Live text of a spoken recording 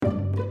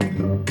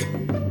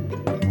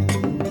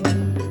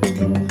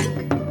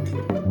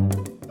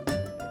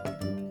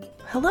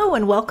Hello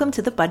and welcome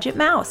to The Budget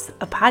Mouse,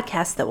 a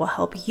podcast that will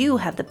help you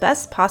have the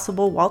best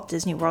possible Walt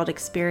Disney World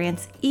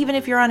experience, even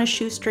if you're on a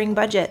shoestring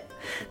budget.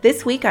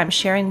 This week I'm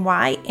sharing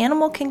why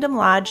Animal Kingdom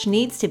Lodge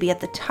needs to be at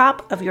the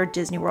top of your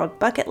Disney World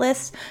bucket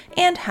list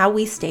and how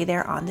we stay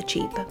there on the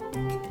cheap.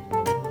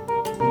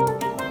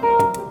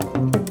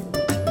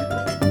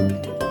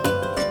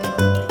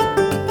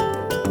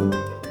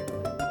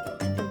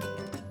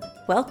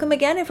 Welcome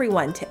again,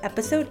 everyone, to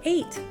episode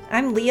 8.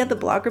 I'm Leah, the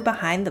blogger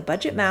behind The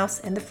Budget Mouse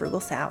and The Frugal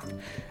South.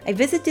 I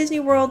visit Disney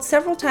World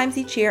several times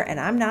each year, and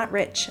I'm not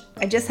rich.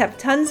 I just have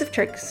tons of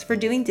tricks for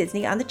doing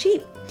Disney on the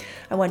cheap.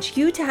 I want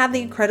you to have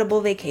the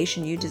incredible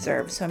vacation you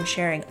deserve, so I'm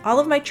sharing all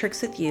of my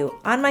tricks with you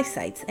on my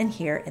sites and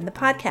here in the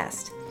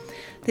podcast.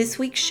 This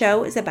week's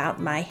show is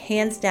about my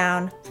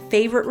hands-down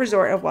favorite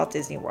resort at Walt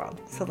Disney World,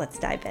 so let's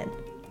dive in.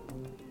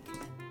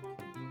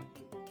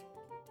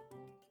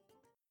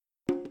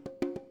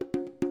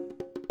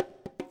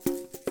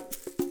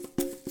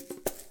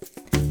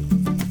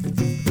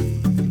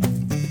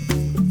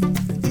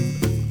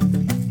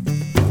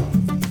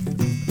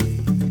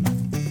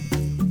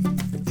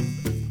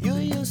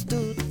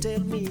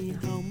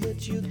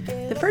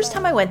 The first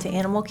time I went to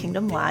Animal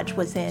Kingdom Lodge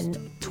was in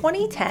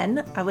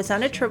 2010. I was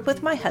on a trip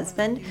with my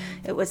husband.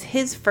 It was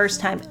his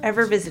first time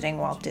ever visiting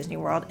Walt Disney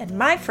World and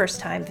my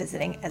first time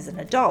visiting as an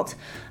adult.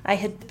 I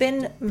had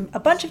been a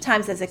bunch of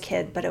times as a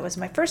kid, but it was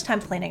my first time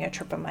planning a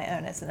trip on my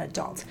own as an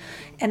adult.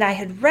 And I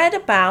had read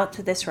about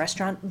this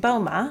restaurant,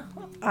 Boma,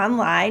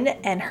 online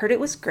and heard it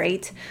was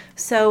great.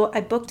 So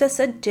I booked us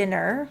a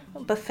dinner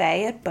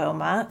buffet at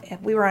Boma.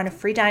 We were on a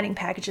free dining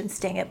package and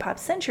staying at Pop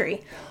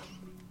Century.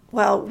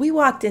 Well, we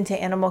walked into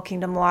Animal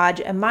Kingdom Lodge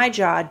and my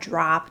jaw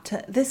dropped.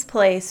 This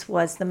place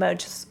was the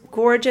most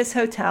gorgeous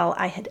hotel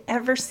I had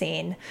ever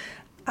seen.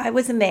 I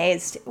was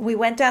amazed. We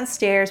went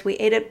downstairs, we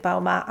ate at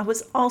Boma. I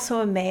was also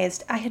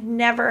amazed. I had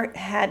never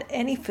had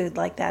any food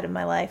like that in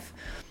my life.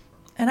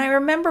 And I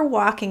remember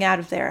walking out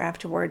of there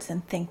afterwards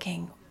and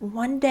thinking,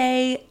 one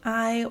day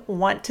I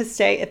want to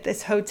stay at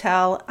this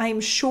hotel.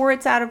 I'm sure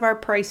it's out of our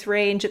price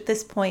range at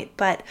this point,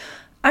 but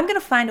I'm going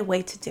to find a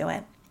way to do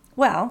it.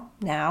 Well,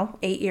 now,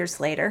 8 years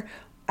later,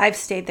 I've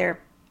stayed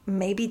there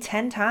maybe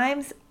 10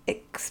 times.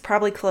 It's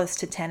probably close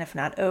to 10, if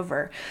not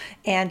over.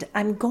 And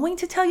I'm going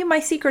to tell you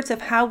my secrets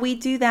of how we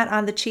do that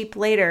on the cheap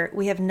later.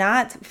 We have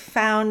not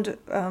found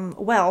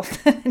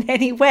wealth in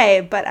any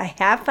way, but I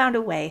have found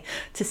a way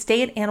to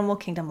stay at Animal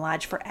Kingdom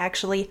Lodge for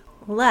actually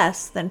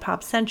less than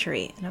Pop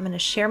Century. And I'm going to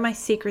share my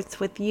secrets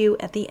with you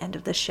at the end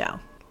of the show.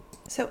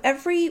 So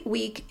every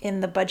week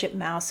in the Budget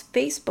Mouse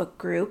Facebook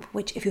group,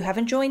 which if you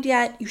haven't joined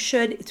yet, you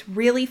should. It's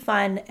really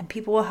fun and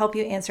people will help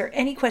you answer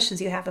any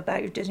questions you have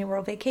about your Disney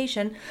World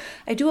vacation.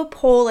 I do a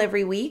poll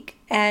every week,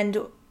 and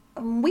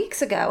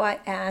weeks ago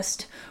I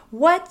asked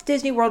what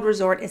Disney World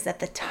resort is at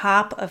the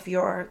top of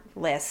your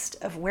list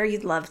of where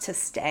you'd love to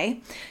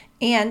stay.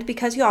 And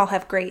because you all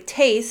have great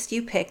taste,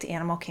 you picked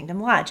Animal Kingdom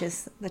Lodge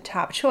as the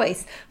top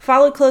choice,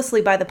 followed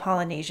closely by the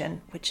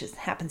Polynesian, which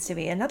happens to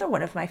be another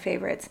one of my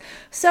favorites.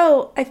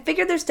 So I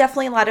figured there's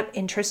definitely a lot of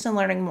interest in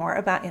learning more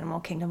about Animal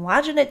Kingdom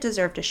Lodge, and it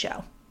deserved a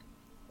show.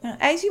 Now,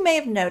 as you may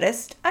have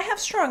noticed, I have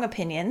strong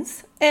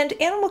opinions, and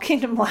Animal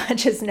Kingdom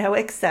Lodge is no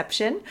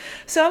exception.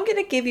 So I'm going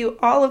to give you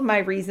all of my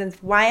reasons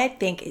why I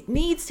think it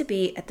needs to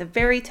be at the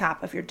very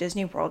top of your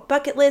Disney World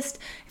bucket list.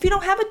 If you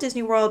don't have a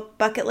Disney World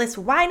bucket list,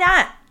 why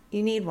not?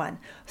 You need one.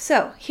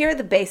 So here are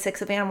the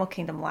basics of Animal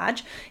Kingdom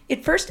Lodge.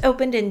 It first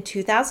opened in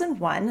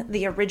 2001,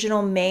 the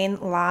original main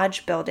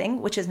lodge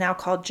building, which is now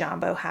called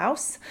Jambo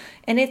House,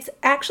 and it's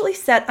actually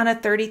set on a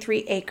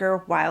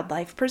 33-acre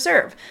wildlife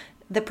preserve.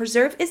 The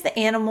preserve is the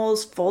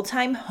animals'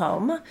 full-time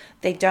home.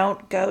 They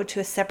don't go to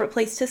a separate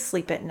place to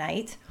sleep at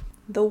night.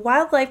 The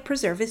wildlife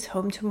preserve is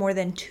home to more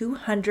than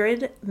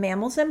 200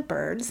 mammals and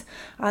birds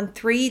on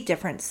 3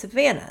 different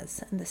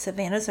savannas. And the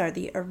savannas are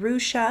the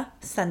Arusha,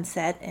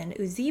 Sunset, and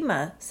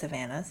Uzima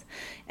savannas.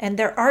 And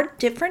there are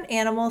different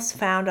animals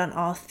found on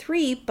all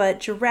 3, but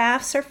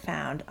giraffes are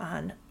found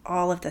on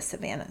all of the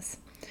savannas.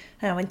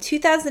 Now, in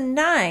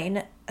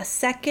 2009, a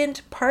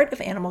second part of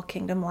Animal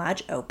Kingdom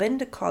Lodge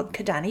opened called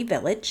Kidani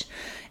Village,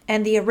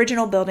 and the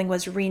original building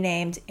was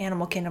renamed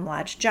Animal Kingdom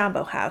Lodge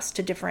Jambo House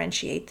to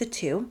differentiate the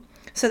two.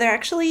 So there are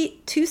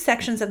actually 2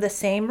 sections of the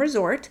same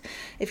resort.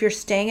 If you're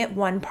staying at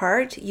one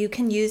part, you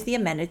can use the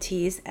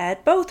amenities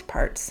at both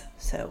parts.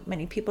 So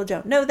many people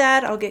don't know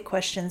that. I'll get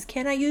questions,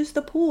 can I use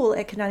the pool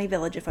at Kidani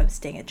Village if I'm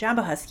staying at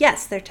Jambo House?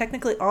 Yes, they're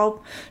technically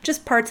all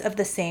just parts of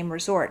the same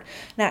resort.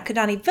 Now at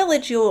Kidani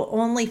Village, you'll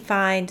only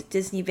find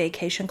Disney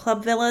Vacation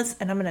Club villas,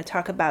 and I'm going to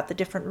talk about the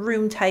different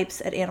room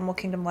types at Animal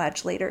Kingdom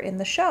Lodge later in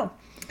the show.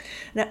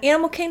 Now,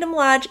 Animal Kingdom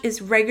Lodge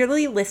is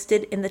regularly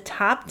listed in the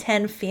top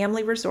 10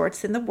 family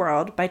resorts in the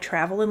world by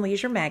Travel and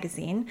Leisure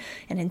magazine.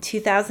 And in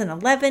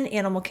 2011,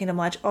 Animal Kingdom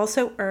Lodge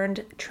also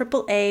earned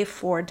AAA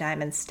 4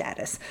 Diamond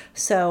status.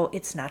 So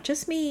it's not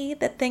just me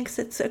that thinks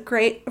it's a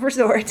great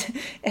resort.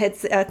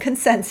 It's a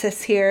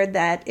consensus here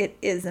that it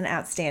is an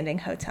outstanding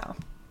hotel.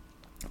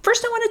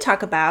 First, I want to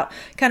talk about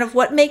kind of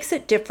what makes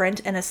it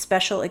different and a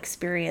special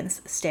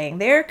experience staying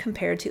there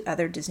compared to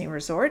other Disney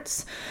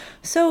resorts.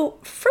 So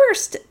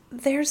first,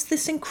 there's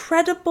this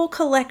incredible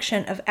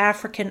collection of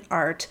African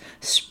art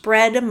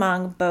spread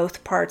among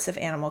both parts of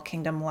Animal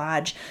Kingdom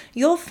Lodge.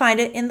 You'll find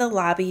it in the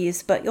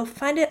lobbies, but you'll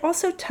find it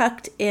also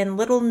tucked in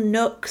little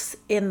nooks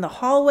in the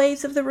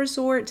hallways of the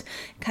resort.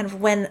 Kind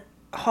of when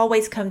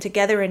hallways come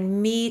together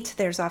and meet,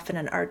 there's often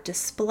an art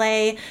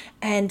display,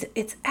 and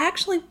it's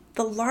actually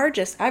the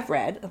largest, I've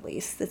read at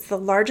least, it's the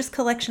largest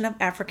collection of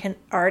African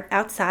art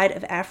outside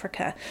of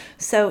Africa.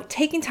 So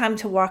taking time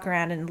to walk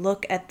around and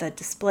look at the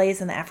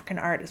displays and the African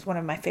art is one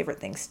of my favorite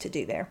things to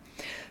do there.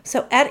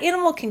 So at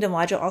Animal Kingdom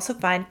Lodge, you'll also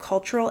find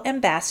cultural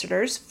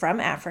ambassadors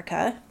from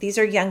Africa. These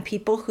are young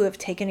people who have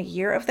taken a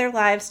year of their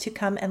lives to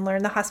come and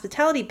learn the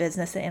hospitality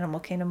business at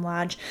Animal Kingdom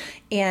Lodge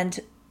and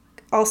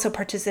also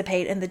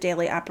participate in the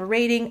daily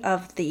operating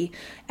of the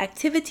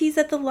activities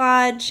at the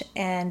lodge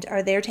and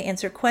are there to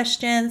answer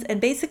questions and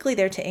basically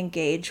there to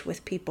engage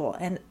with people.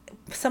 And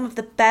some of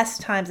the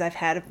best times I've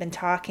had have been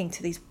talking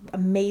to these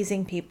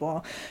amazing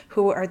people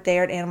who are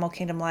there at Animal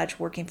Kingdom Lodge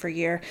working for a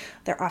year.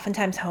 They're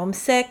oftentimes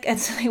homesick, and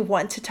so they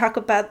want to talk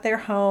about their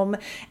home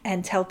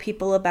and tell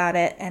people about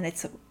it. And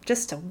it's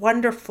just a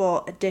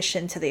wonderful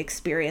addition to the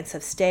experience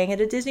of staying at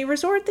a Disney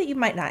resort that you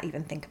might not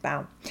even think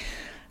about.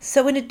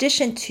 So in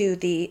addition to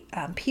the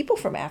people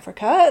from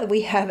Africa,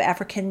 we have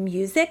African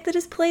music that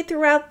is played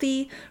throughout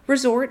the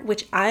resort,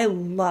 which I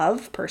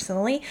love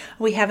personally.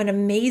 We have an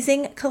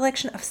amazing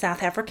collection of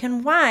South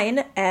African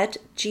wine at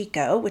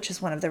Chico, which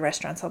is one of the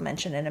restaurants I'll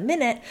mention in a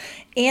minute.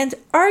 And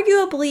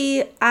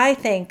arguably, I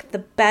think the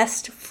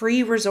best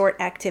free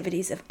resort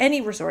activities of any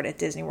resort at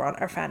Disney World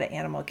are found at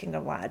Animal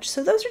Kingdom Lodge.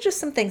 So those are just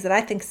some things that I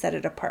think set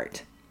it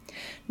apart.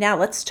 Now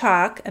let's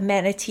talk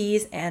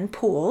amenities and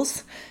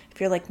pools. If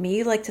you're like me,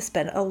 you like to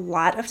spend a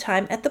lot of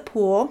time at the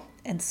pool,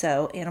 and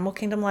so Animal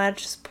Kingdom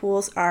Lodge's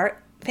pools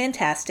are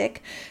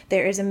fantastic.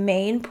 There is a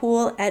main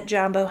pool at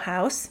Jambo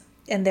House,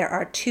 and there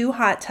are 2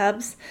 hot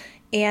tubs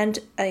and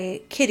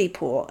a kiddie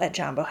pool at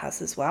Jambo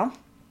House as well.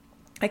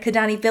 At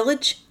Kidani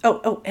Village,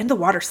 and the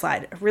water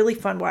slide, a really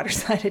fun water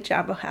slide at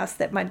Jambo House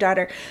that my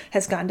daughter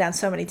has gone down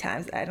so many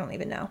times, I don't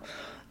even know.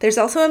 There's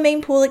also a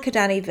main pool at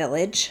Kidani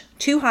Village,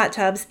 2 hot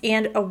tubs,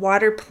 and a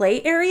water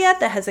play area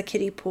that has a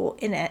kiddie pool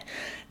in it.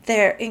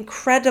 Their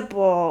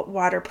incredible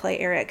water play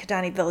area at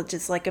Kidani Village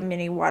is like a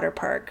mini water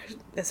park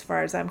as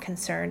far as I'm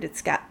concerned.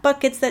 It's got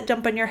buckets that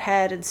dump on your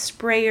head and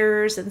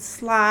sprayers and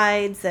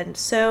slides and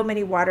so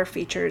many water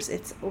features.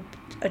 It's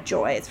a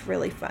joy. It's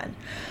really fun.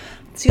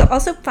 So you'll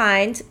also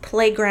find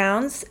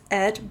playgrounds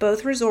at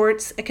both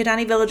resorts. At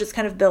Kidani Village, it's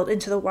kind of built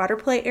into the water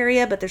play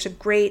area, but there's a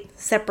great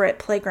separate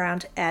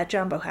playground at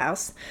Jambo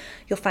House.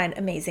 You'll find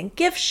amazing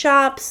gift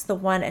shops. The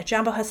one at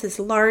Jambo House is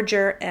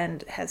larger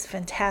and has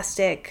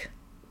fantastic,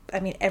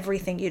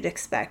 everything you'd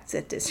expect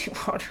at Disney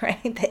World,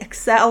 right? They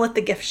excel at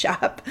the gift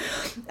shop.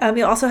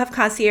 You'll also have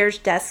concierge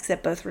desks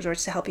at both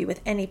resorts to help you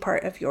with any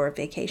part of your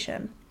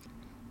vacation.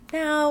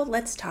 Now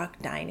let's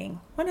talk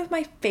dining. One of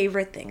my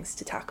favorite things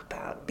to talk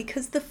about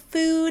because the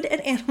food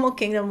at Animal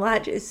Kingdom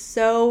Lodge is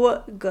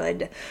so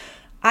good.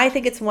 I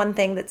think it's one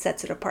thing that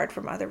sets it apart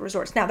from other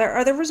resorts. Now, there are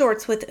other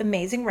resorts with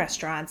amazing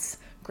restaurants.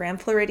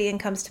 Grand Floridian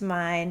comes to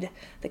mind,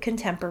 the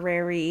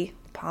Contemporary,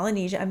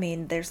 Polynesia.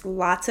 There's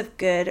lots of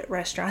good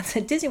restaurants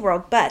at Disney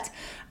World, but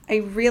I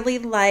really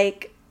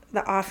like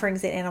the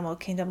offerings at Animal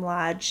Kingdom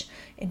Lodge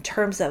in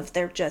terms of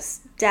their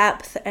just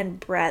depth and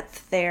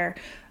breadth there.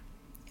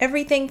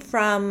 Everything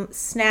from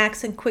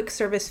snacks and quick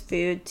service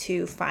food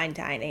to fine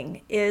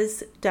dining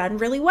is done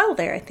really well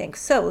there, I think.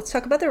 So let's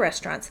talk about the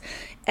restaurants.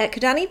 At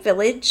Kidani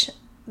Village,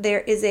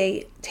 there is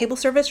a table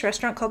service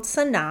restaurant called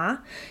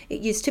Sanaa.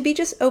 It used to be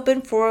just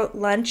open for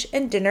lunch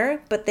and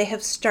dinner, but they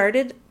have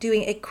started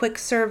doing a quick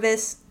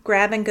service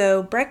grab and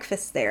go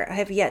breakfast there. I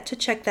have yet to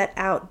check that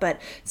out,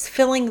 but it's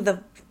filling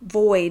the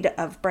void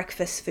of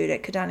breakfast food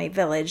at Kidani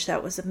Village.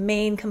 That was a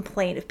main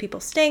complaint of people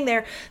staying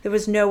there. There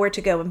was nowhere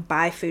to go and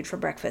buy food for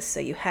breakfast, so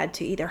you had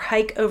to either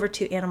hike over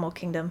to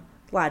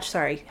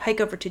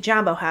hike over to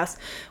Jambo House,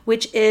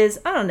 which is,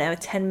 a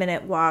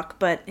 10-minute walk,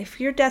 but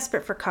if you're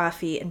desperate for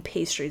coffee and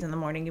pastries in the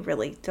morning, you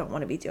really don't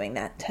want to be doing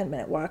that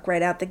 10-minute walk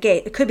right out the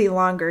gate. It could be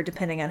longer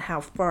depending on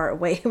how far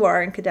away you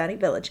are in Kidani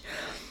Village.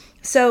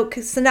 So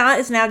Sanaa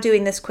is now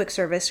doing this quick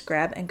service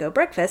grab and go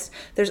breakfast.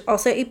 There's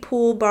also a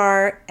pool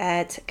bar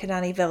at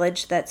Kidani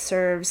Village that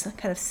serves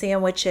kind of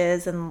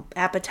sandwiches and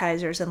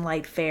appetizers and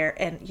light fare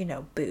and,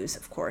 booze,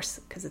 of course,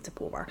 because it's a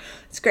pool bar.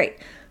 It's great.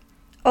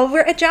 Over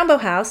at Jambo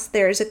House,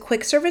 there's a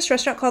quick service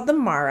restaurant called the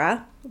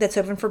Mara that's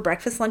open for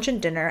breakfast, lunch, and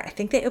dinner. I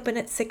think they open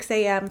at 6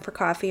 a.m. for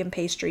coffee and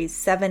pastries,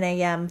 7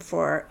 a.m.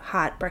 for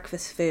hot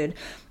breakfast food.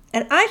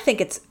 And I think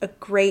it's a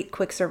great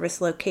quick service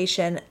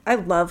location. I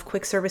love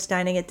quick service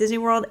dining at Disney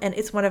World, and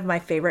it's one of my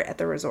favorite at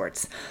the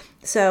resorts.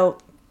 So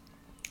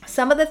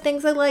some of the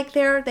things I like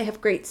there, they have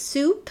great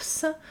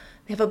soups.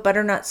 They have a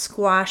butternut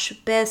squash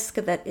bisque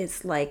that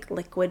is like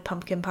liquid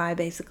pumpkin pie,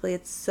 basically.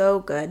 It's so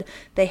good.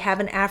 They have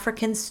an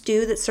African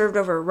stew that's served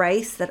over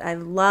rice that I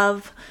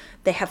love.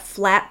 They have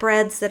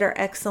flatbreads that are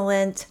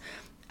excellent.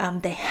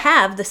 They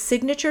have the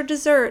signature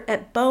dessert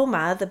at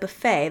Boma, the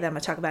buffet that I'm going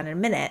to talk about in a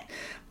minute.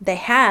 They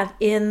have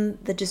in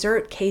the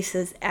dessert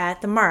cases at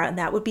the Mara, and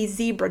that would be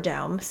zebra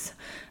domes.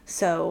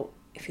 So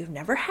if you've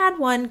never had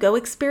one, go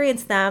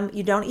experience them.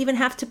 You don't even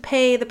have to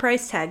pay the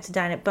price tag to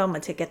dine at Boma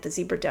to get the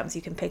zebra domes.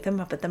 You can pick them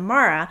up at the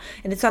Mara,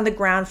 and it's on the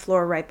ground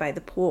floor right by the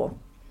pool.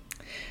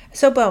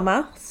 So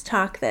Boma, let's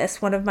talk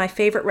this. One of my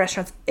favorite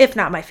restaurants, if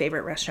not my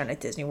favorite restaurant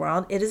at Disney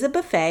World. It is a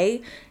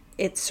buffet.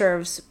 It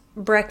serves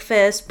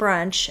breakfast,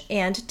 brunch,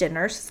 and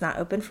dinner, so it's not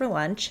open for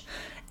lunch.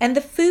 And the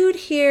food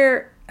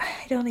here,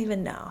 I don't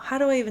even know. How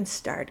do I even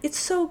start? It's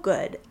so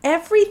good.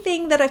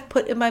 Everything that I've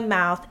put in my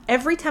mouth,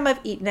 every time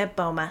I've eaten at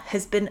Boma,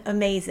 has been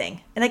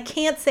amazing. And I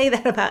can't say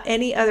that about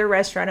any other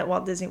restaurant at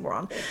Walt Disney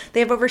World.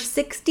 They have over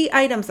 60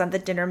 items on the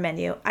dinner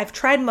menu. I've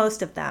tried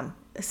most of them.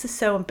 This is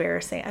so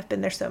embarrassing. I've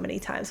been there so many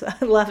times, but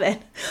I love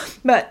it.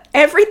 But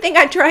everything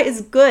I try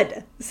is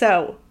good.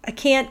 So I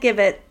can't give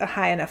it a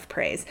high enough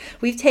praise.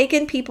 We've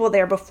taken people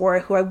there before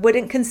who I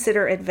wouldn't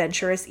consider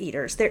adventurous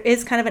eaters. There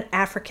is kind of an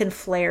African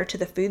flair to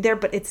the food there,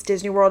 but it's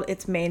Disney World.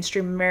 It's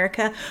mainstream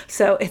America.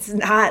 So it's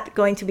not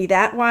going to be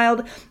that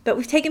wild. But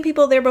we've taken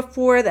people there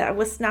before that I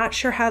was not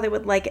sure how they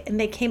would like it. And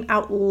they came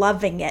out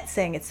loving it,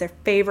 saying it's their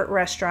favorite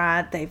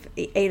restaurant. They've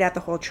ate out the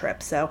whole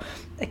trip. So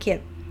I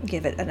can't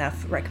give it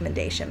enough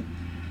recommendation.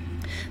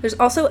 There's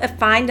also a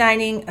fine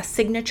dining, a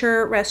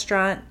signature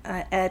restaurant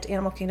at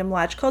Animal Kingdom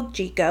Lodge called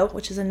Jico,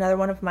 which is another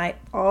one of my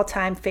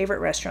all-time favorite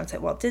restaurants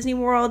at Walt Disney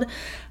World.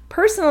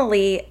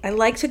 Personally, I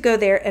like to go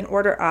there and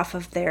order off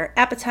of their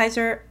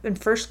appetizer and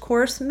first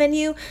course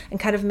menu and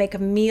kind of make a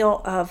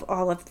meal of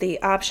all of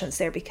the options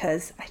there,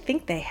 because I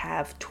think they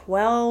have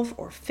 12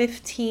 or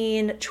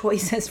 15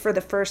 choices for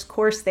the first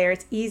course there.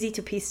 It's easy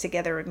to piece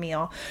together a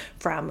meal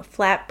from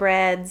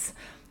flatbreads.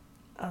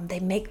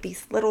 They make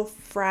these little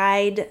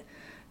fried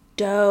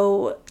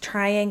dough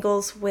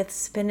triangles with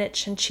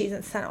spinach and cheese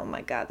and sun. Oh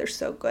my God, they're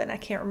so good. I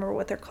can't remember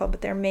what they're called,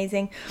 but they're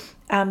amazing.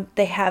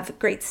 They have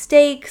great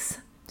steaks,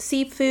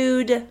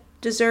 seafood,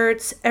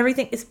 desserts.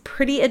 Everything is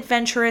pretty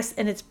adventurous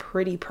and it's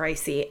pretty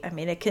pricey. I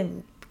mean, it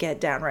can get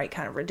downright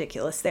kind of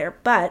ridiculous there,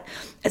 but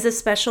as a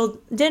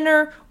special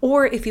dinner,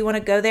 or if you want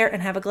to go there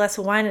and have a glass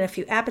of wine and a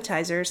few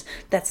appetizers,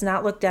 that's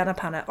not looked down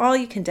upon at all.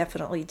 You can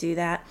definitely do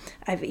that.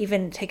 I've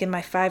even taken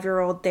my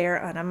 5-year-old there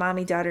on a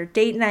mommy-daughter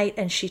date night,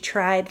 and she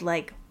tried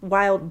like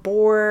wild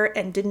boar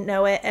and didn't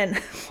know it,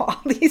 and all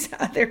these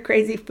other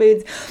crazy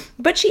foods,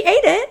 but she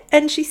ate it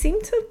and she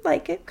seemed to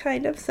like it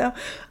kind of. So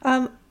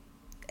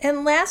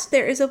and last,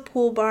 there is a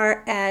pool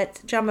bar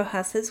at Jumbo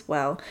House as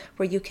well,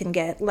 where you can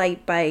get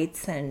light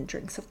bites and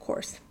drinks, of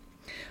course.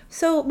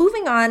 So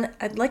moving on,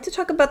 I'd like to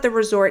talk about the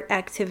resort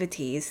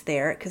activities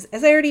there, because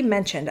as I already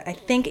mentioned, I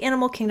think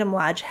Animal Kingdom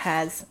Lodge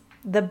has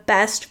the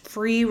best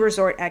free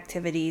resort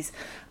activities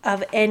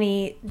of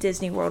any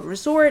Disney World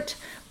resort.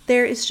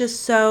 There is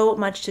just so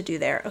much to do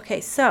there. Okay,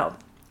 so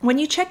when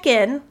you check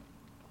in,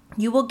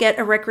 you will get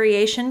a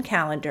recreation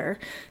calendar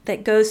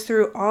that goes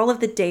through all of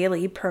the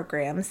daily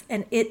programs,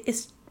 and it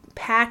is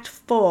packed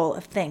full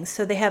of things.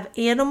 So they have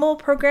animal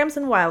programs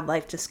and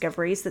wildlife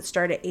discoveries that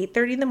start at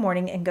 8:30 in the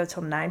morning and go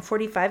till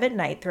 9:45 at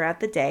night throughout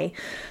the day.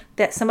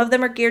 That some of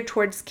them are geared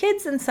towards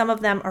kids and some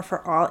of them are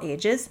for all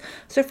ages.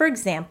 So for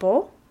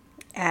example,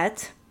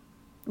 at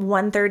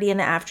 1:30 in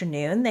the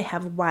afternoon, they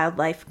have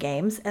wildlife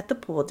games at the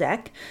pool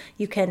deck.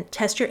 You can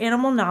test your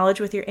animal knowledge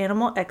with your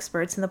animal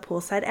experts in the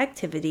poolside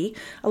activity.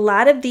 A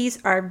lot of these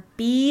are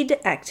bead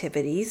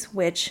activities,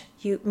 which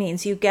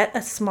means you get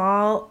a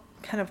small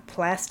kind of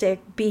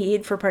plastic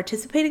bead for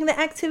participating in the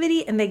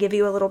activity, and they give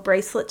you a little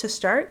bracelet to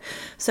start.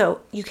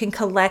 So you can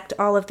collect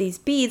all of these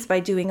beads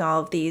by doing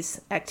all of these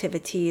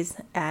activities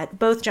at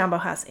both Jumbo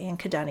House and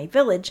Kidani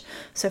Village.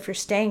 So if you're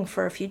staying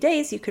for a few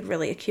days, you could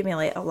really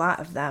accumulate a lot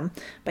of them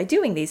by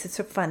doing these. It's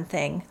a fun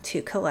thing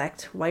to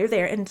collect while you're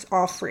there, and it's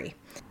all free.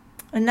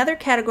 Another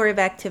category of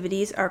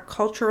activities are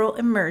cultural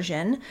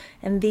immersion,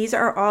 and these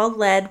are all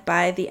led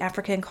by the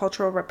African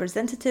cultural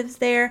representatives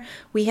there.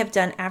 We have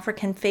done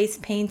African face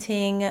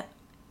painting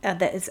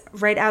that is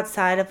right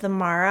outside of the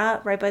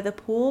Mara, right by the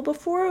pool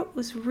before. It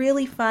was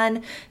really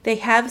fun. They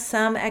have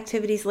some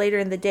activities later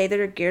in the day that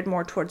are geared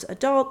more towards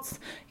adults.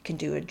 You can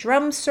do a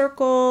drum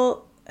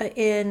circle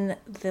in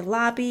the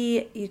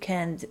lobby. You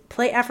can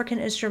play African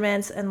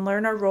instruments and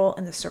learn our role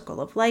in the Circle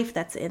of Life.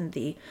 That's in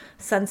the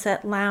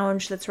Sunset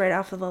Lounge that's right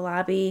off of the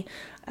lobby.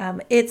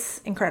 It's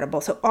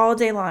incredible. So all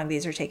day long,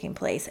 these are taking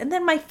place. And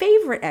then my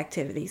favorite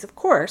activities, of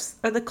course,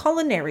 are the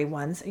culinary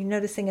ones. Are you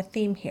noticing a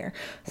theme here?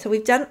 So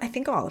we've done, I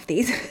think, all of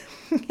these.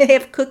 They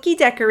have cookie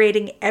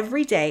decorating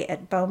every day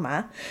at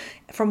Boma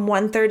from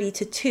 1:30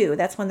 to 2.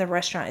 That's when the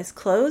restaurant is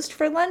closed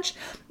for lunch,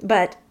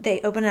 but they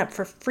open it up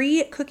for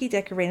free cookie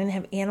decorating. They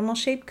have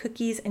animal-shaped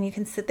cookies, and you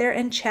can sit there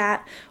and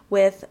chat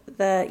with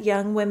the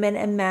young women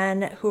and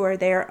men who are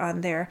there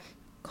on their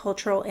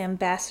cultural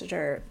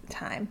ambassador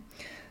time.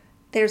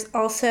 There's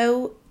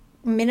also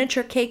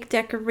miniature cake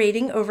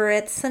decorating over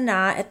at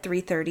Sanaa at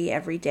 3:30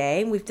 every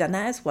day. We've done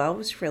that as well. It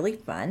was really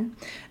fun.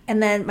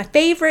 And then my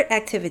favorite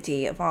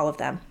activity of all of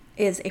them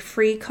is a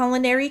free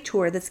culinary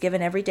tour that's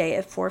given every day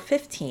at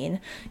 4:15.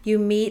 You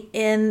meet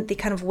in the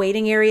kind of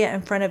waiting area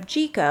in front of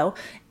GECO,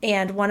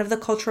 and one of the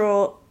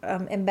cultural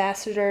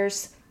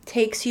ambassadors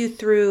takes you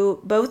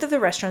through both of the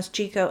restaurants,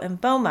 GECO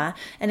and Boma,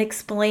 and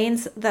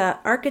explains the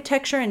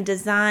architecture and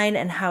design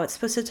and how it's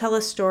supposed to tell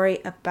a story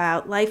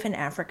about life in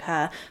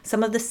Africa,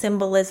 some of the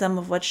symbolism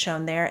of what's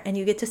shown there, and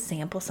you get to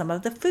sample some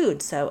of the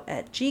food. So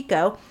at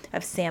GECO,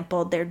 I've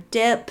sampled their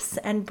dips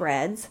and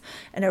breads,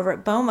 and over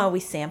at Boma, we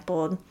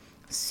sampled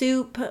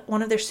soup,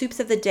 one of their soups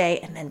of the day,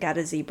 and then got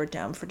a zebra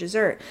dome for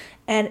dessert.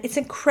 And it's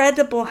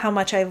incredible how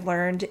much I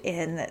learned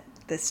in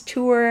this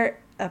tour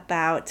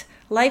about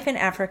life in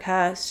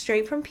Africa,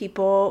 straight from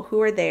people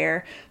who are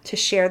there to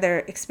share their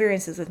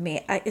experiences with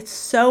me. It's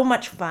so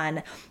much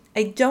fun.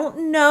 I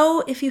don't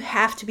know if you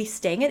have to be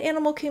staying at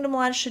Animal Kingdom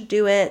Lodge to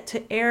do it.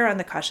 To err on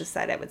the cautious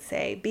side, I would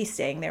say be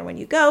staying there when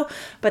you go,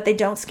 but they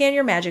don't scan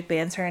your magic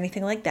bands or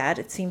anything like that.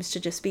 It seems to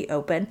just be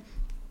open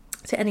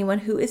to anyone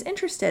who is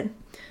interested.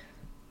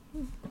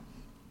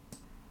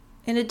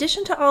 In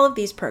addition to all of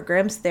these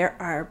programs, there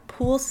are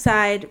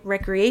poolside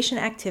recreation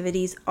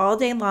activities all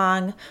day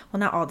long. Well,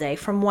 not all day,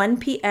 from 1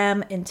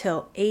 p.m.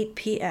 until 8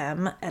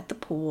 p.m. at the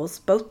pools,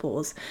 both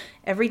pools,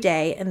 every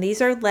day. And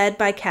these are led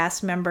by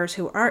cast members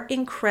who are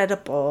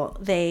incredible.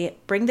 They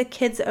bring the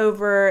kids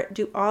over,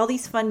 do all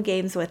these fun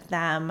games with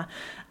them,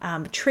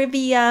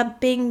 trivia,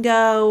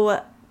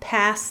 bingo,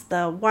 pass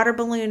the water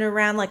balloon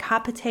around like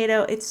hot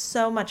potato. It's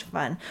so much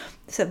fun.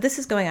 So this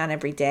is going on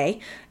every day.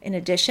 In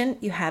addition,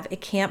 you have a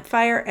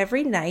campfire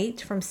every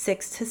night from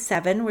 6 to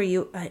 7 where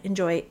you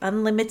enjoy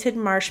unlimited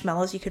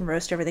marshmallows you can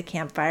roast over the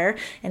campfire.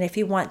 And if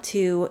you want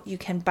to, you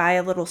can buy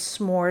a little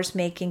s'mores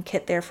making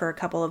kit there for a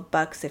couple of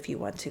bucks if you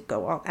want to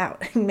go all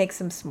out and make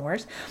some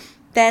s'mores.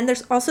 Then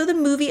there's also the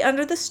movie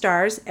Under the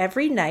Stars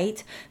every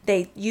night.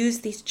 They use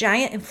these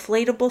giant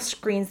inflatable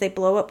screens. They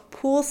blow up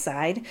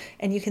poolside,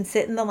 and you can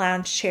sit in the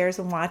lounge chairs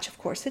and watch, of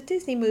course, a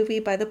Disney movie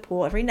by the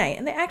pool every night.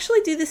 And they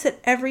actually do this at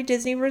every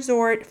Disney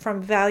resort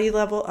from value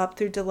level up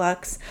through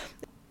deluxe.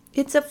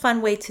 It's a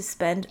fun way to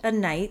spend a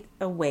night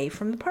away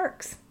from the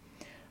parks.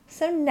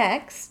 So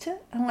next,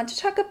 I want to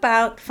talk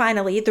about,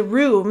 finally, the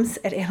rooms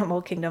at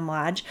Animal Kingdom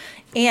Lodge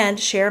and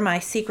share my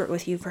secret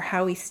with you for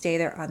how we stay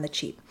there on the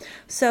cheap.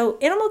 So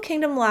Animal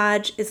Kingdom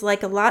Lodge is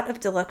like a lot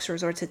of deluxe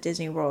resorts at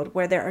Disney World,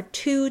 where there are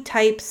two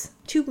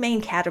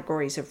main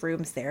categories of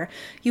rooms there.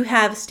 You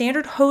have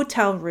standard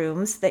hotel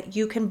rooms that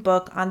you can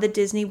book on the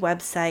Disney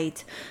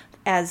website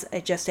as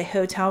just a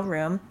hotel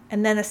room,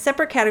 and then a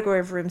separate category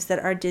of rooms that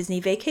are Disney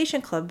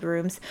Vacation Club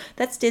rooms.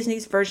 That's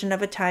Disney's version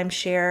of a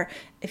timeshare.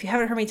 If you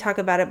haven't heard me talk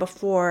about it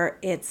before,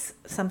 it's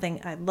something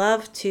I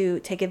love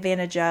to take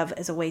advantage of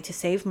as a way to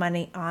save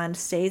money on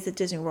stays at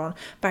Disney World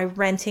by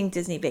renting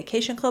Disney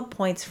Vacation Club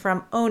points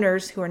from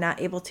owners who are not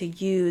able to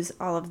use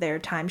all of their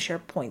timeshare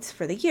points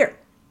for the year.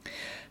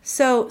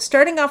 So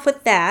starting off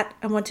with that,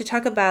 I want to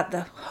talk about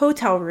the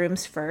hotel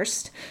rooms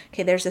first.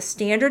 Okay, there's a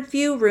standard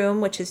view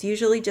room, which is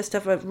usually just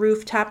of a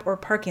rooftop or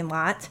parking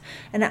lot.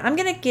 And I'm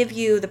going to give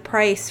you the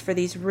price for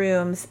these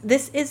rooms.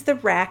 This is the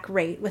rack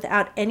rate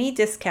without any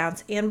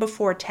discounts and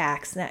before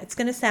tax. Now, it's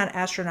going to sound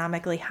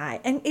astronomically high,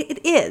 and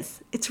it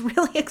is. It's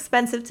really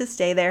expensive to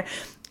stay there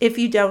if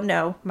you don't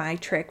know my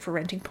trick for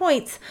renting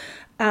points.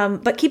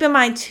 But keep in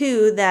mind,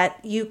 too, that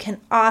you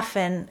can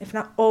often, if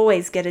not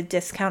always, get a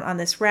discount on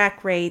this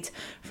rack rate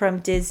from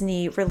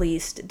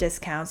Disney-released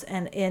discounts.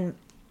 And in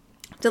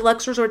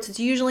deluxe resorts, it's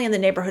usually in the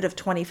neighborhood of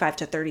 25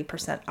 to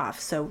 30% off.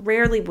 So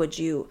rarely would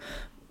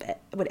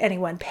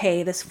anyone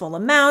pay this full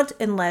amount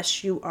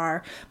unless you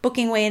are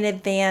booking way in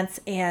advance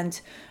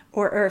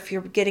or if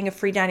you're getting a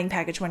free dining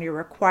package when you're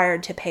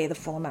required to pay the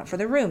full amount for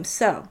the room.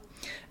 So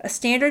a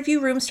standard view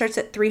room starts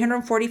at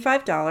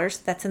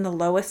 $345. That's in the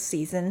lowest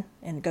season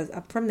and goes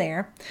up from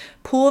there.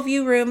 Pool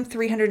view room,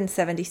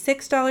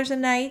 $376 a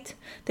night.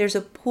 There's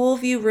a pool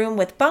view room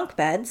with bunk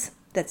beds.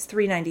 That's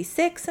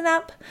 $396 and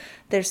up.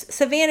 There's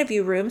Savannah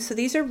view rooms. So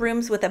these are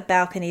rooms with a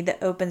balcony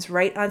that opens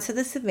right onto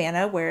the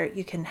Savannah where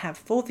you can have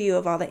full view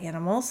of all the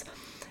animals.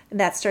 And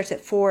that starts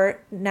at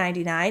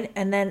 $499.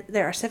 And then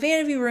there are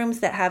Savannah view rooms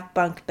that have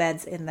bunk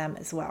beds in them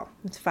as well.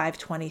 It's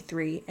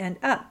 $523 and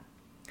up.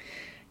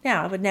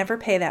 Now, I would never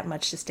pay that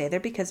much to stay there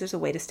because there's a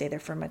way to stay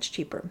there for much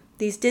cheaper.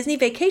 These Disney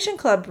Vacation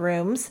Club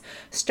rooms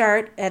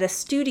start at a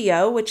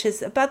studio, which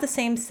is about the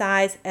same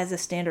size as a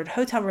standard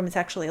hotel room. It's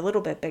actually a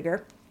little bit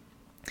bigger.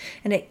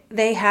 And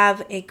they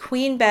have a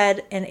queen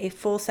bed and a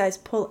full-size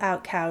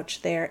pull-out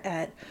couch there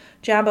at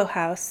Jambo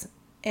House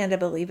and I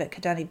believe at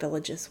Kidani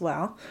Village as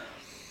well.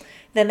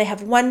 Then they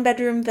have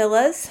one-bedroom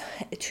villas,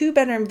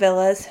 two-bedroom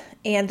villas,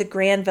 and the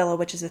Grand Villa,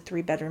 which is a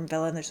three-bedroom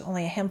villa, and there's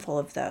only a handful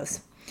of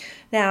those.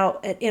 Now,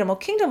 at Animal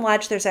Kingdom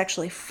Lodge, there's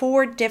actually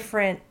 4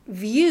 different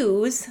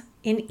views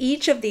in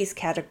each of these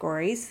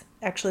categories.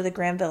 Actually, the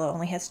Grand Villa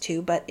only has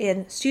 2, but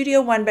in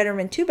studio, 1-bedroom,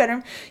 and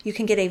 2-bedroom, you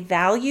can get a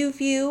value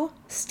view,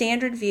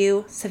 standard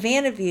view,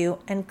 Savannah view,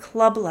 and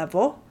club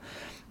level.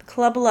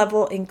 Club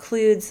level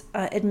includes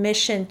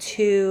admission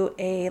to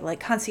a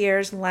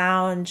concierge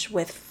lounge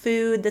with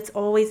food that's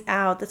always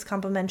out, that's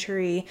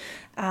complimentary,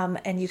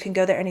 and you can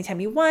go there anytime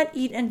you want,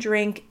 eat and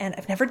drink. And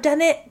I've never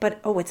done it, but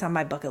it's on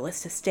my bucket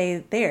list to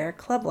stay there,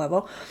 club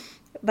level.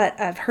 But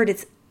I've heard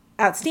it's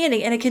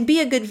outstanding, and it can be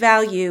a good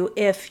value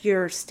if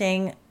you're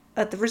staying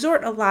at the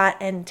resort a lot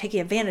and taking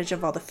advantage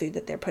of all the food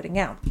that they're putting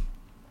out.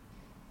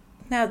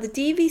 Now, the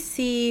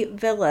DVC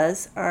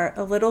villas are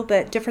a little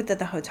bit different than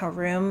the hotel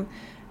room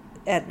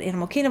at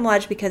Animal Kingdom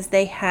Lodge because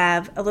they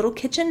have a little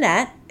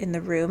kitchenette in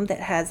the room that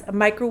has a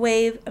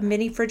microwave, a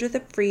mini fridge with a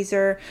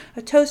freezer,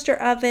 a toaster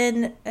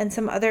oven, and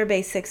some other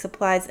basic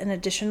supplies, an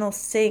additional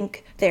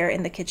sink there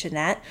in the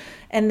kitchenette.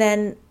 And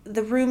then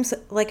the rooms,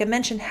 like I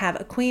mentioned, have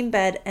a queen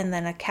bed and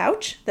then a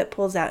couch that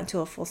pulls out into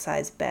a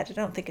full-size bed. I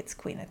don't think it's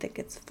queen, I think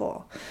it's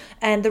full.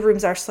 And the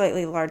rooms are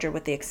slightly larger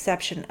with the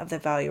exception of the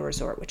Value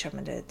Resort, which I'm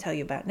going to tell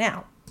you about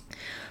now.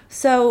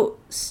 So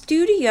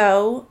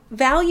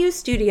value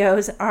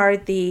studios are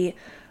the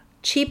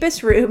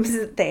cheapest rooms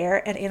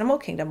there at Animal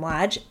Kingdom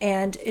Lodge.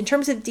 And in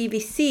terms of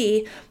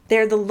DVC,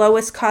 they're the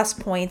lowest cost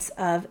points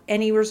of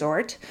any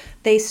resort.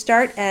 They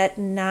start at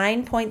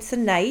 9 points a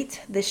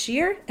night this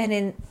year. And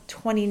in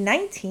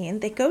 2019,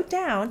 they go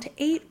down to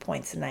 8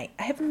 points a night.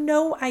 I have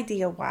no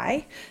idea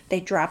why they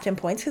dropped in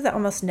points because that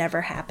almost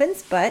never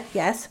happens. But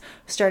yes,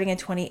 starting in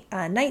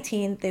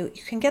 2019, you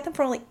can get them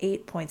for only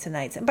 8 points a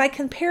night. And by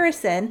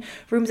comparison,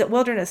 rooms at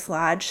Wilderness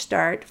Lodge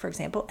start, for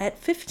example, at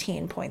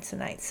 15 points a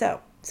night.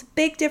 So it's a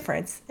big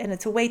difference, and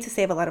it's a way to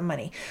save a lot of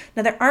money.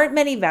 Now, there aren't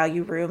many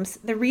value rooms.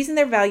 The reason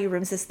they're value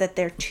rooms is that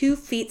they're 2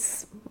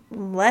 feet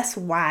less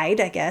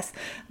wide, I guess,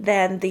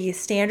 than the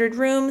standard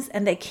rooms,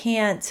 and they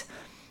can't,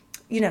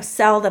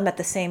 sell them at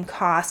the same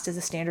cost as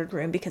a standard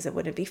room because it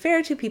wouldn't be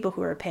fair to people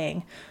who are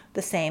paying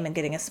the same and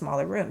getting a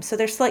smaller room. So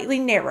they're slightly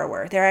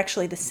narrower. They're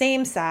actually the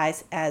same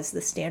size as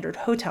the standard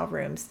hotel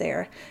rooms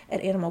there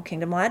at Animal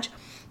Kingdom Lodge.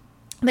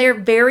 They're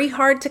very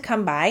hard to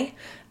come by.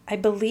 I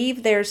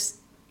believe there's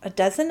a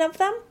dozen of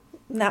them,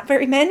 not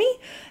very many.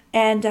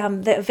 And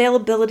the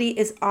availability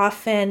is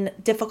often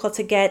difficult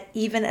to get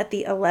even at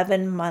the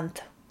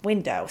 11-month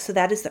window. So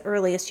that is the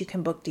earliest you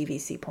can book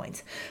DVC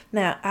points.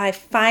 Now, I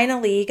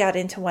finally got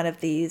into one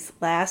of these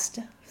last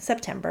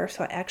September.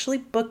 So I actually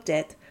booked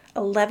it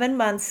 11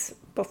 months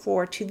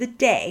before to the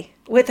day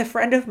with a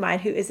friend of mine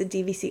who is a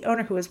DVC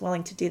owner who was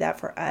willing to do that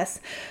for us,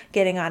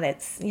 getting on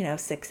at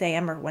 6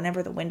 a.m. or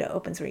whenever the window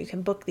opens where you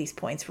can book these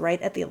points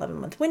right at the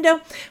 11-month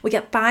window. We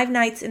got 5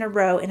 nights in a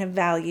row in a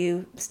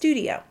value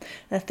studio.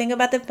 The thing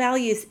about the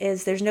values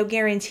is there's no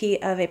guarantee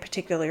of a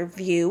particular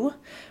view.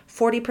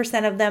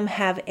 40% of them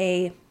have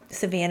a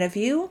Savannah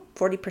view,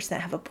 40%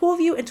 have a pool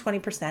view, and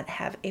 20%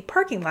 have a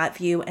parking lot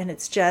view, and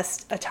it's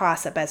just a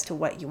toss-up as to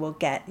what you will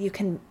get. You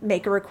can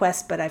make a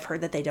request, but I've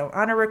heard that they don't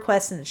honor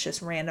requests, and it's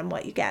just random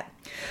what you get.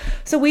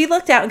 So we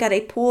looked out and got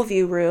a pool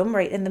view room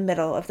right in the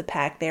middle of the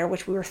pack there,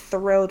 which we were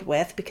thrilled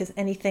with because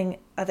anything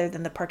other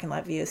than the parking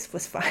lot views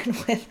was fine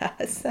with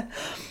us.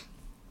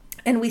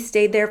 And we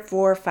stayed there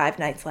for 5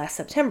 nights last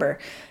September.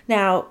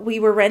 Now, we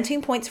were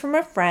renting points from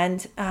a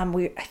friend.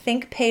 We, I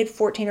think, paid $14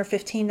 or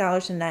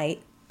 $15 a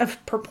night.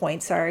 Per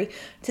point,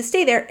 to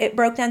stay there. It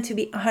broke down to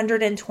be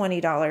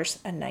 $120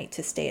 a night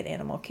to stay at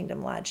Animal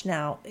Kingdom Lodge.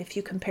 Now, if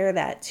you compare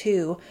that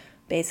to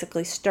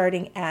basically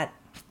starting at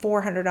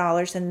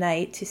 $400 a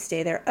night to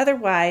stay there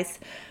otherwise,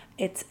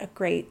 it's a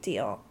great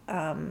deal.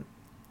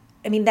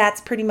 That's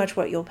pretty much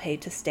what you'll pay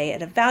to stay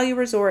at a value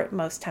resort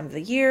most time of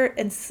the year,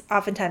 and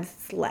oftentimes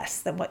it's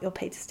less than what you'll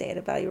pay to stay at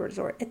a value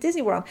resort at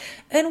Disney World.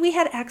 And we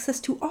had access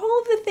to all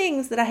of the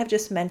things that I have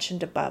just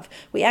mentioned above.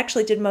 We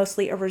actually did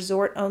mostly a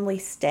resort-only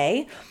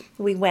stay.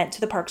 We went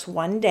to the parks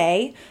one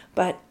day,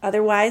 but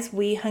otherwise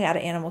we hung out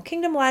at Animal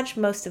Kingdom Lodge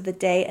most of the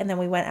day, and then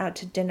we went out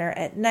to dinner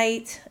at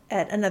night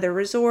at another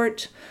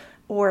resort,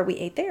 or we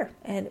ate there,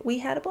 and we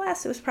had a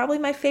blast. It was probably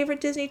my favorite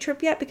Disney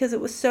trip yet because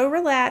it was so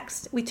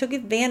relaxed. We took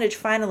advantage,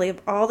 finally,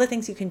 of all the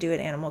things you can do at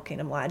Animal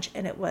Kingdom Lodge,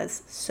 and it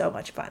was so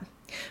much fun.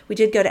 We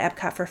did go to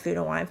Epcot for Food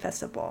and Wine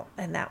Festival,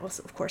 and that was,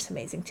 of course,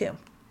 amazing too.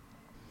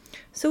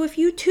 So if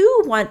you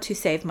too want to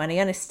save money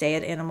on a stay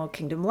at Animal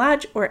Kingdom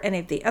Lodge or any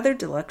of the other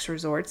deluxe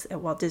resorts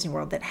at Walt Disney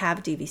World that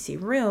have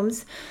DVC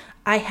rooms,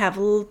 I have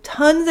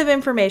tons of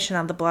information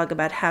on the blog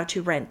about how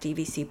to rent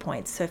DVC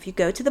points. So if you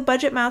go to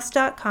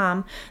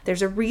thebudgetmouse.com,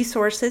 there's a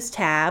resources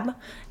tab.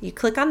 You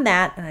click on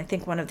that, and I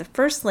think one of the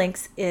first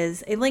links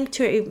is a link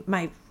to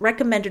my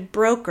recommended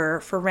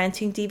broker for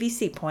renting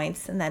DVC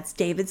points, and that's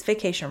David's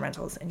Vacation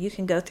Rentals. And you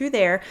can go through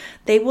there.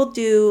 They will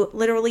do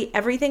literally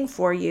everything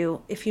for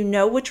you. If you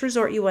know which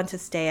resort you want to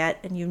stay at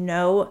and you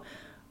know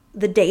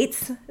the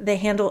dates, they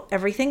handle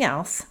everything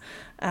else.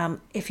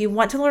 If you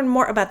want to learn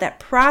more about that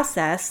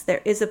process,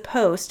 there is a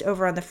post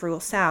over on the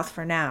Frugal South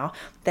for now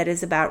that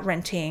is about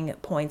renting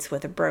points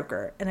with a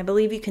broker. And I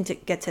believe you can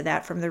get to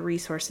that from the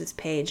resources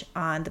page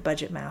on the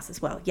Budget Mouse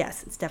as well.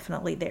 Yes, it's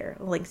definitely there,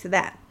 a link to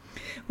that,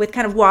 with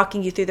kind of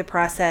walking you through the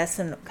process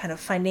and kind of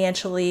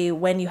financially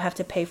when you have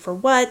to pay for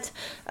what,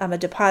 a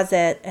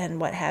deposit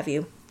and what have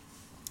you.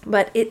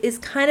 But it is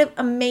kind of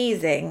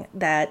amazing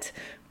that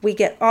we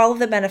get all of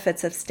the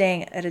benefits of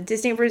staying at a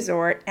Disney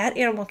resort at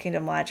Animal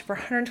Kingdom Lodge for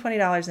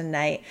 $120 a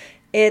night.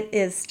 It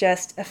is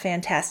just a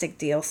fantastic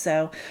deal.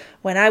 So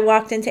when I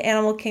walked into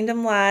Animal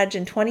Kingdom Lodge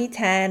in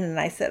 2010 and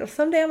I said, oh,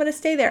 someday I'm going to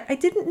stay there, I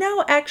didn't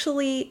know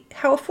actually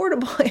how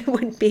affordable it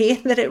would be,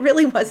 that it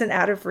really wasn't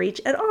out of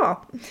reach at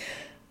all.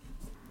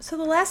 So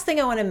the last thing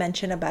I want to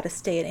mention about a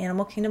stay at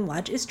Animal Kingdom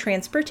Lodge is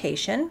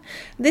transportation.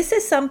 This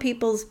is some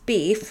people's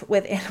beef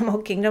with Animal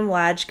Kingdom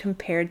Lodge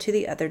compared to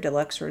the other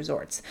deluxe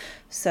resorts.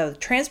 So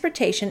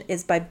transportation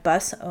is by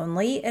bus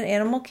only at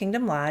Animal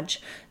Kingdom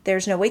Lodge.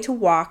 There's no way to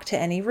walk to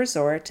any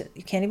resort.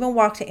 You can't even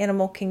walk to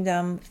Animal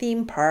Kingdom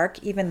theme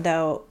park, even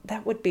though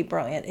that would be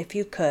brilliant if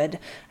you could.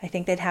 I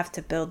think they'd have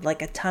to build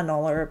like a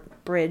tunnel or a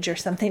bridge or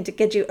something to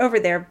get you over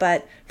there.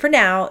 But for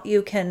now,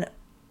 you can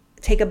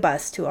take a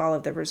bus to all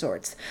of the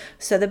resorts.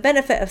 So the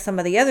benefit of some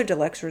of the other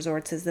deluxe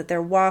resorts is that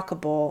they're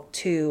walkable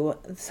to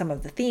some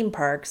of the theme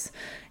parks,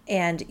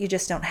 and you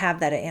just don't have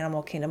that at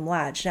Animal Kingdom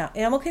Lodge. Now,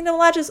 Animal Kingdom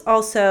Lodge is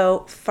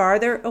also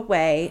farther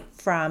away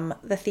from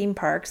the theme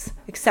parks,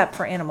 except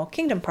for Animal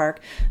Kingdom Park,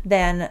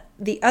 than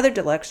the other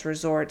deluxe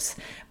resorts.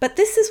 But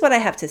this is what I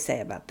have to say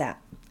about that.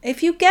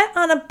 If you get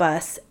on a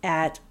bus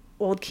at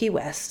Old Key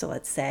West,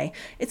 let's say,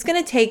 it's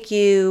going to take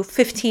you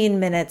 15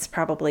 minutes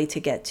probably to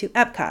get to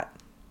Epcot.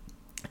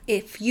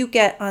 If you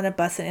get on a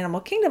bus at Animal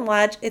Kingdom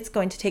Lodge, it's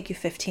going to take you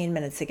 15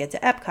 minutes to get to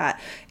Epcot.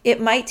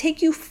 It might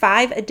take you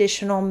 5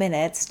 additional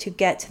minutes to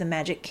get to the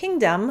Magic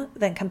Kingdom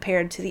than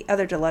compared to the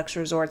other deluxe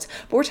resorts,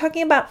 but we're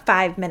talking about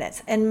 5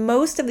 minutes. And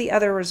most of the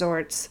other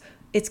resorts,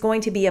 it's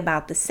going to be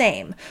about the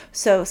same.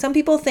 So some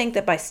people think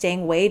that by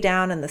staying way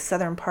down in the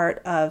southern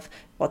part of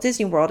Walt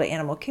Disney World at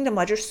Animal Kingdom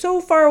Lodge, you're so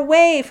far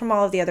away from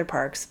all of the other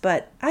parks.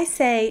 But I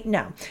say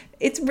no.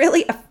 It's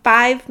really a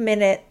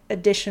 5-minute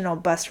additional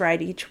bus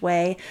ride each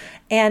way.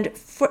 And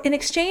in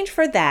exchange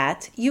for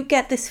that, you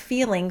get this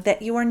feeling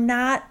that you are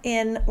not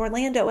in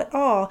Orlando at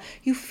all.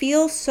 You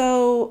feel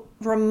so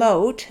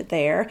remote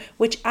there,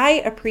 which I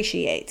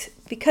appreciate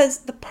because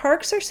the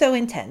parks are so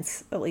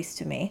intense, at least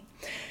to me.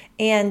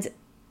 And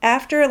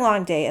after a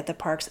long day at the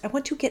parks, I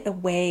want to get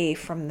away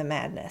from the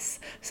madness.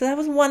 So that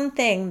was one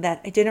thing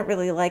that I didn't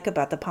really like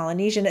about the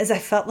Polynesian, is I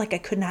felt like I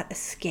could not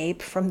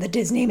escape from the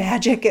Disney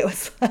magic. It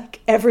was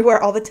like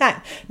everywhere all the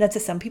time. Now, to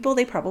some people,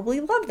 they probably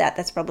love that.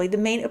 That's probably the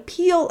main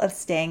appeal of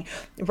staying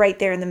right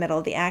there in the middle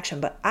of the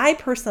action. But I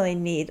personally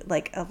need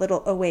like a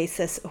little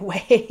oasis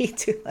away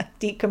to like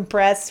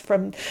decompress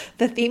from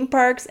the theme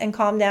parks and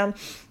calm down.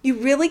 You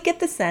really get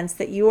the sense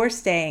that you are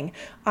staying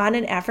on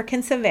an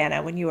African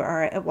savanna when you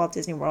are at Walt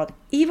Disney World.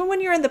 Even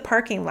when you're in the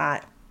parking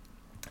lot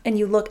and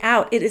you look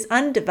out, it is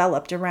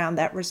undeveloped around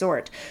that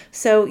resort.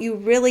 So you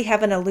really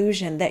have an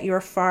illusion that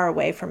you're far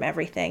away from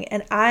everything.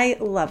 And I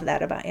love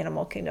that about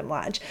Animal Kingdom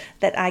Lodge,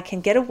 that I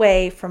can get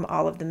away from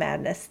all of the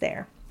madness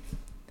there.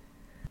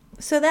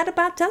 So that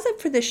about does it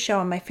for this show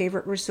on my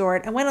favorite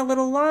resort. I went a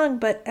little long,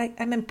 but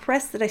I'm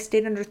impressed that I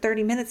stayed under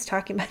 30 minutes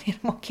talking about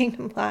Animal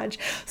Kingdom Lodge.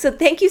 So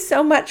thank you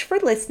so much for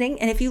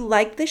listening. And if you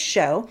like this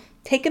show,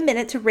 take a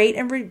minute to rate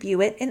and review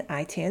it in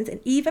iTunes,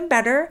 and even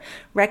better,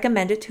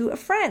 recommend it to a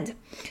friend.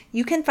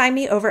 You can find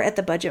me over at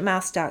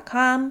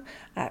thebudgetmouse.com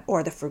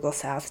or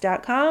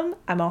thefrugalsouth.com.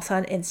 I'm also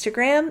on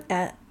Instagram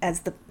at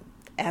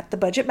the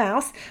Budget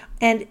Mouse.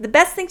 And the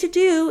best thing to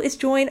do is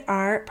join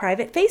our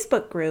private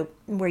Facebook group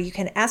where you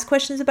can ask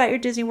questions about your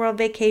Disney World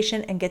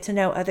vacation and get to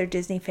know other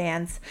Disney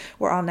fans.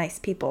 We're all nice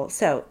people.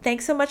 So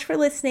thanks so much for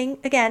listening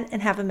again,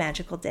 and have a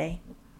magical day.